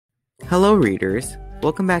Hello readers,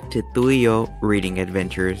 welcome back to Tuyo Reading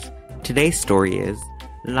Adventures. Today's story is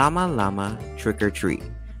Llama Llama Trick or Treat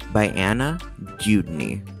by Anna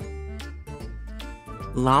Dewdney.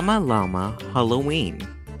 Llama Llama Halloween.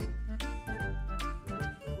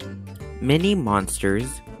 Mini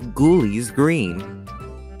monsters, ghoulies green.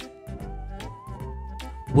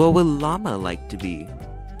 What would Llama like to be?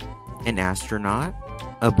 An astronaut?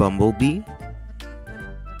 A bumblebee?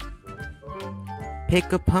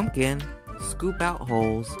 Pick a pumpkin, scoop out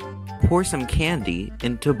holes, pour some candy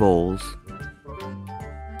into bowls.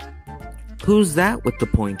 Who's that with the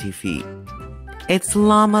pointy feet? It's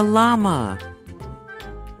Llama Llama!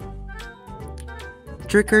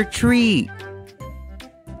 Trick or treat!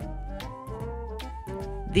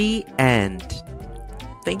 The end.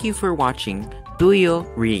 Thank you for watching Tuyo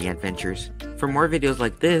Reading Adventures. For more videos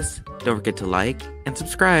like this, don't forget to like and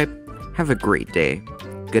subscribe. Have a great day.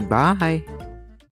 Goodbye.